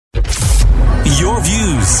Your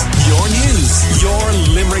views, your news, your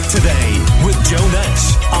Limerick Today with Joe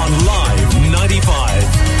Nash on Live 95.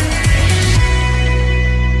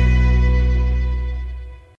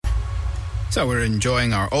 So we're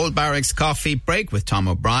enjoying our Old Barracks coffee break with Tom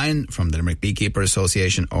O'Brien from the Limerick Beekeeper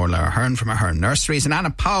Association, Orla Ahern from Ahern Nurseries, and Anna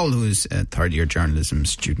Powell, who's a third-year journalism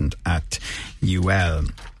student at UL.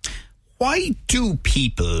 Why do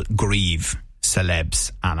people grieve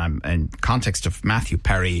celebs? And I'm in context of Matthew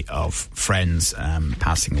Perry of Friends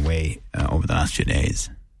passing away over the last few days.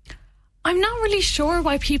 I'm not really sure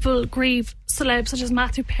why people grieve celebs such as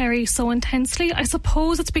Matthew Perry so intensely. I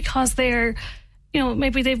suppose it's because they're,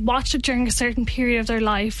 maybe they've watched it during a certain period of their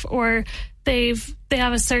life, or they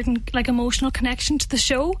have a certain emotional connection to the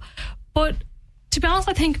show. But to be honest,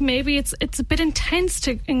 I think maybe it's a bit intense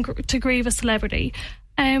to grieve a celebrity.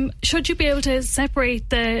 Should you be able to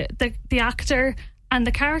separate the actor and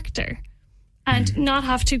the character and not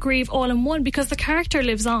have to grieve all in one, because the character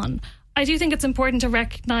lives on. I do think it's important to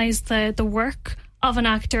recognise the work of an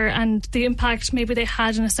actor and the impact maybe they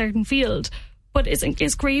had in a certain field. But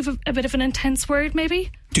is grieve a bit of an intense word,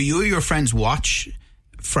 maybe? Do you or your friends watch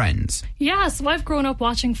Friends? Yeah, so I've grown up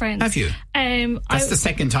watching Friends. Have you? That's the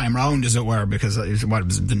second time round, as it were, because it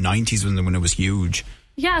was the 90s when it was huge.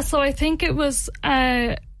 Yeah, so I think it was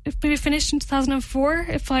maybe finished in 2004,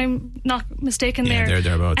 if I'm not mistaken.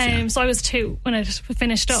 Thereabouts. So I was 2 when it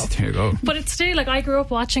finished up. There you go. But it's still, I grew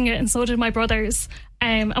up watching it, and so did my brothers.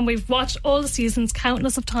 And we've watched all the seasons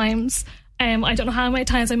countless of times. I don't know how many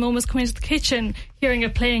times my mum was coming into the kitchen, hearing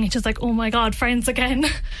it playing, and she's like, oh my God, Friends again.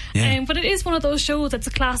 Yeah. But it is one of those shows that's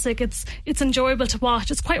a classic. It's enjoyable to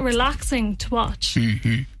watch. It's quite relaxing to watch.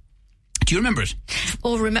 Mm-hmm. Do you remember it?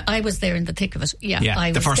 I was there in the thick of it.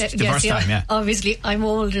 Yeah, the first time. Yeah, obviously I'm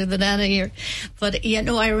older than Anna here, but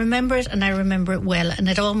I remember it, and I remember it well. And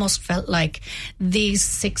it almost felt like these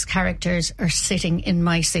 6 characters are sitting in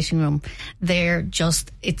my sitting room. They're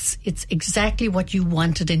just it's exactly what you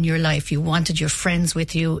wanted in your life. You wanted your friends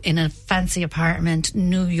with you in a fancy apartment,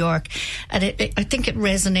 New York, and I think it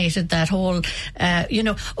resonated, that whole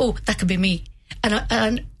that could be me.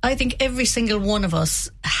 And I think every single one of us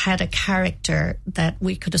had a character that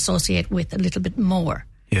we could associate with a little bit more,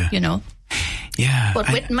 Yeah.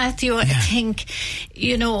 But with Matthew, I think,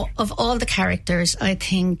 of all the characters, I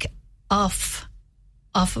think off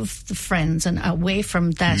of the Friends and away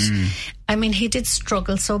from that, I mean, he did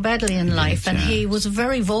struggle so badly in life, and he was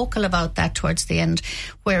very vocal about that towards the end,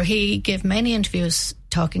 where he gave many interviews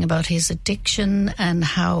talking about his addiction and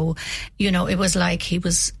how, it was like he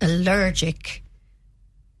was allergic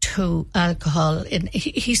to alcohol.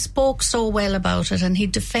 He spoke so well about it, and he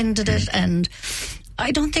defended it, and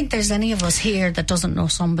I don't think there's any of us here that doesn't know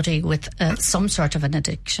somebody with some sort of an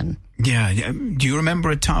addiction. Yeah. Do you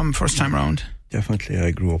remember it, Tom, first time round? Definitely,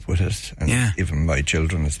 I grew up with it, and even my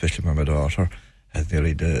children, especially my daughter, has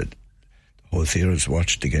nearly the whole series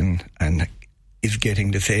watched again, and is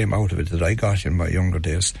getting the same out of it that I got in my younger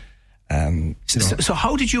days. So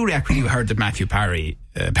how did you react when you heard that Matthew Perry,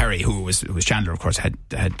 who was Chandler, of course, had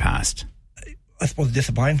passed? I suppose the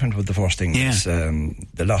disappointment was the first thing. Yeah. Is,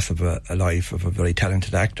 the loss of a life of a very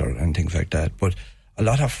talented actor and things like that. But a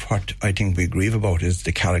lot of what I think we grieve about is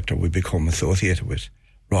the character we become associated with,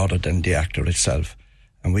 rather than the actor itself.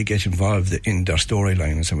 And we get involved in their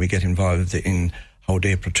storylines, and we get involved in how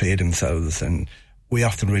they portray themselves, and we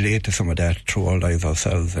often relate to some of that through our lives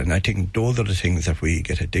ourselves. And I think those are the things that we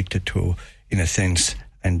get addicted to, in a sense,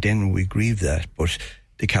 and then we grieve that. But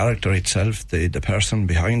the character itself, the person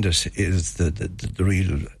behind it, is the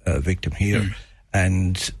real victim here.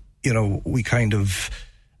 And, we kind of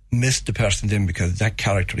miss the person then, because that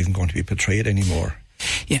character isn't going to be portrayed anymore.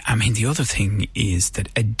 Yeah, I mean, the other thing is that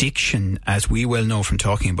addiction, as we well know from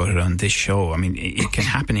talking about it on this show, I mean, it can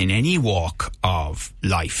happen in any walk of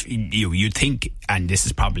life. You'd think, and this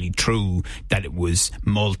is probably true, that it was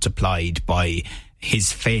multiplied by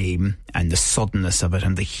his fame and the suddenness of it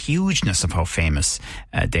and the hugeness of how famous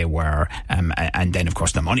they were, and then of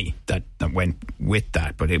course the money that went with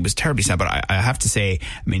that. But it was terribly sad. But I have to say,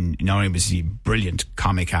 I mean, not only was he a brilliant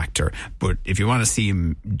comic actor, but if you want to see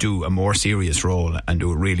him do a more serious role and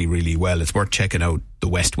do it really, really well, it's worth checking out The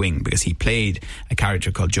West Wing, because he played a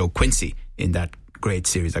character called Joe Quincy in that great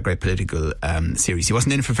series, that great political series. He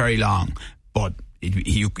wasn't in it for very long, but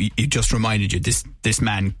it just reminded you this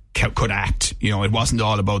man could act. It wasn't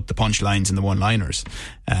all about the punchlines and the one-liners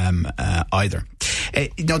either.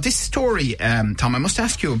 Now, this story, Tom, I must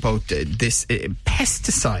ask you about this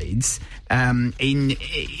pesticides in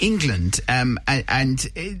England, and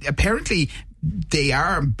apparently they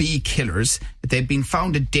are bee killers. They've been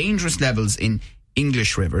found at dangerous levels in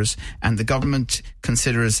English rivers, and the government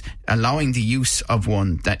considers allowing the use of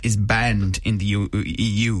one that is banned in the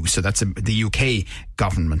EU. So that's the UK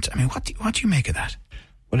government. I mean, what do you make of that?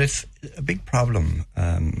 Well, it's a big problem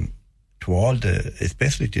to all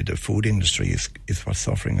especially the food industry is what's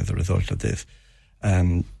suffering as a result of this.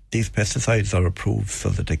 These pesticides are approved so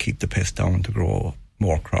that they keep the pest down to grow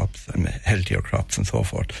more crops and healthier crops and so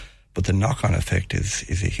forth. But the knock-on effect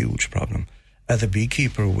is a huge problem. As a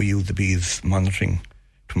beekeeper, we use the bees to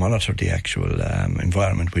monitor the actual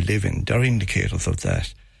environment we live in. They're indicators of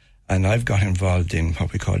that. And I've got involved in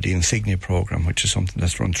what we call the Insignia program, which is something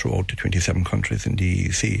that's run throughout the 27 countries in the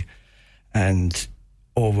EEC. And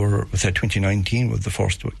 2019 was the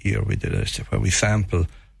first year we did it, where we sample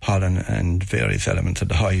pollen and various elements of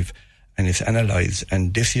the hive, and it's analysed.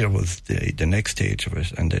 And this year was the next stage of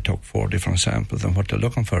it, and they took 4 different samples. And what they're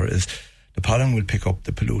looking for is the pollen will pick up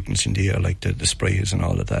the pollutants in the air, like the sprays and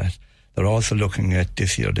all of that. They're also looking at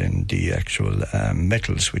this year then the actual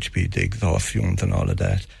metals, which be the exhaust fumes and all of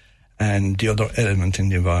that. And the other element in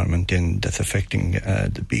the environment then that's affecting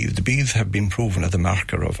the bees. The bees have been proven as a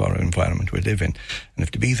marker of our environment we live in. And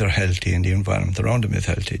if the bees are healthy and the environment around them is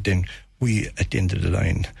healthy, then we, at the end of the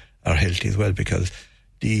line, are healthy as well, because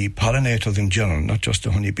the pollinators in general, not just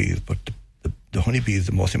the honeybees, but the honeybee is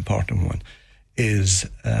the most important one, is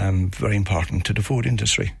very important to the food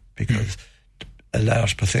industry, because a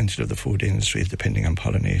large percentage of the food industry is depending on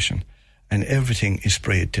pollination. And everything is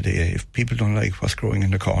sprayed today. If people don't like what's growing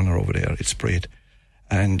in the corner over there, it's sprayed.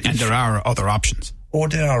 And there are other options. Oh,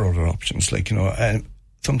 there are other options. And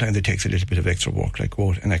sometimes it takes a little bit of extra work, like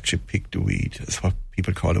go out and actually pick the weed. It's what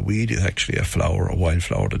people call a weed. It's actually a flower, a wild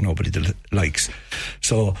flower that nobody likes.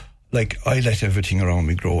 So, I let everything around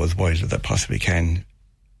me grow as wild as I possibly can,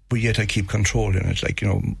 but yet I keep controlling it.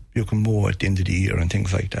 You can mow at the end of the year and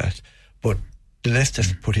things like that. But the less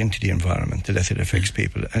that's put into the environment, the less it affects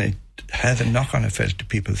people, and it has a knock-on effect to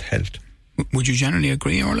people's health. Would you generally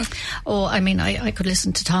agree, Orla? Oh, I mean, I could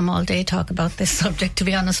listen to Tom all day talk about this subject, to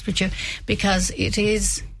be honest with you, because it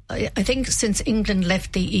is, I think since England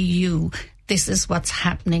left the EU, this is what's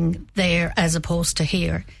happening there as opposed to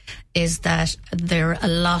here, is that there are a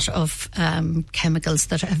lot of chemicals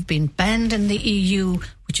that have been banned in the EU,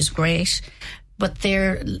 which is great, but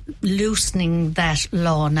they're loosening that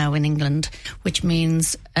law now in England, which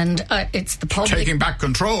means, and it's the public taking back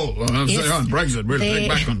control. Yes, on Brexit, we'll take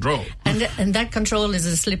back control, and that control is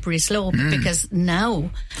a slippery slope, because now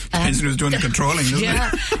depends who's doing the controlling,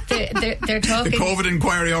 doesn't it? They're talking the COVID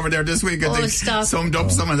inquiry over there this week. I think summed up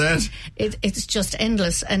some of that. It's just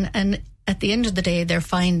endless, and at the end of the day, they're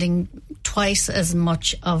finding twice as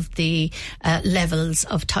much of the levels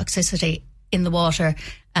of toxicity in the water.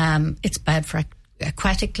 It's bad for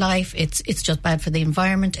aquatic life. It's just bad for the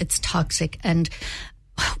environment. It's toxic, and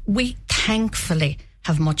we thankfully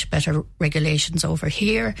have much better regulations over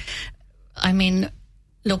here. I mean,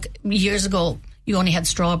 look, years ago you only had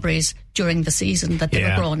strawberries during the season that they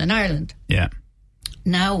were grown in Ireland. Yeah.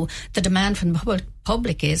 Now the demand from the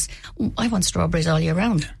public is, I want strawberries all year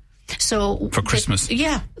round. So for Christmas.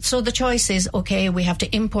 So the choice is, okay, we have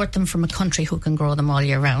to import them from a country who can grow them all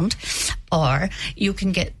year round, or you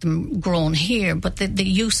can get them grown here, but the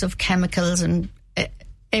use of chemicals and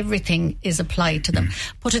everything is applied to them.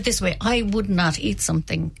 Put it this way, I would not eat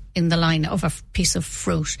something in the line of a piece of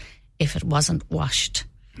fruit if it wasn't washed.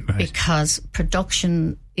 Right. Because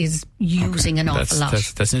production is using an awful lot.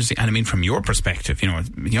 That's interesting. And I mean, from your perspective,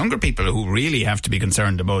 younger people who really have to be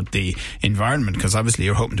concerned about the environment, because obviously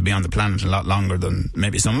you're hoping to be on the planet a lot longer than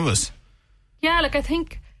maybe some of us. Yeah,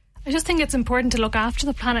 I just think it's important to look after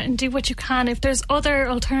the planet and do what you can. If there's other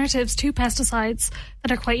alternatives to pesticides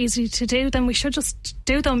that are quite easy to do, then we should just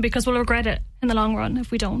do them, because we'll regret it in the long run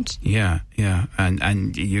if we don't. Yeah.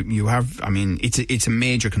 And you have, I mean, it's a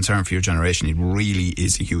major concern for your generation. It really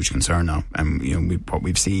is a huge concern now. And what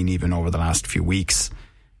we've seen even over the last few weeks,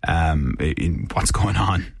 in what's going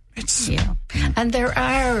on. And there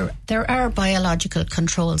are biological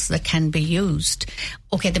controls that can be used.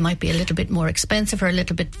 Okay, they might be a little bit more expensive or a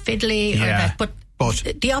little bit fiddly, but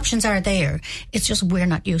the options are there. It's just we're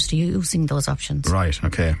not used to using those options. Right,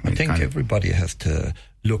 okay. I think everybody has to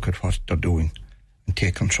look at what they're doing and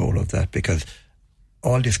take control of that, because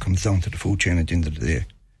all this comes down to the food chain at the end of the day.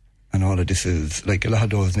 And all of this is, like, a lot of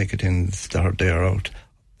those nicotines that are there out,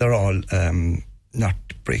 they're all not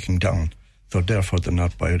breaking down. So therefore they're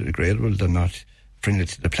not biodegradable, they're not friendly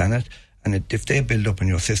to the planet. And if they build up in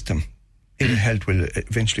your system, ill health will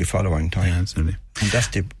eventually follow in time. Yeah, absolutely. And that's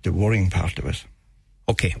the worrying part of it.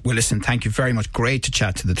 Okay, well listen, thank you very much. Great to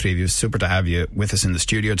chat to the three of you. Super to have you with us in the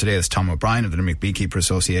studio today. It's Tom O'Brien of the Limerick Beekeeper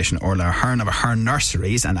Association, Orla Ahern of Ahern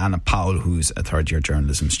Nurseries, and Anna Powell, who's a third-year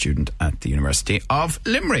journalism student at the University of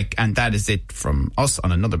Limerick. And that is it from us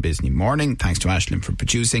on another busy morning. Thanks to Aislinn for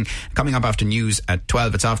producing. Coming up after news at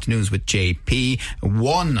 12, it's Afternoons with JP.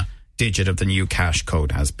 One digit of the new cash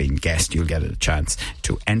code has been guessed. You'll get a chance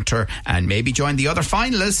to enter and maybe join the other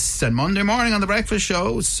finalists. And Monday morning on the breakfast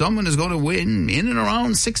show, someone is going to win in and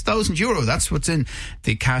around €6,000. That's what's in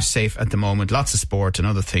the cash safe at the moment. Lots of sport and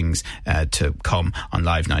other things to come on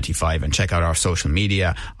Live 95. And check out our social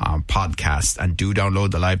media, our podcast, and do download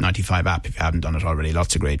the Live 95 app if you haven't done it already.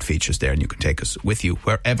 Lots of great features there, and you can take us with you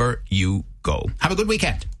wherever you go. Have a good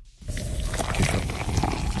weekend.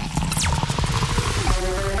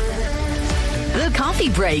 The Coffee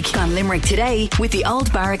Break on Limerick Today with the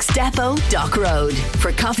Old Barracks Depot, Dock Road.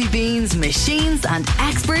 For coffee beans, machines and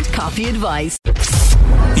expert coffee advice.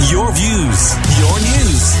 Your views, your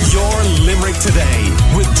news, your Limerick Today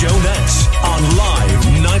with Joe Nash on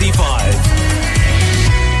Live 95.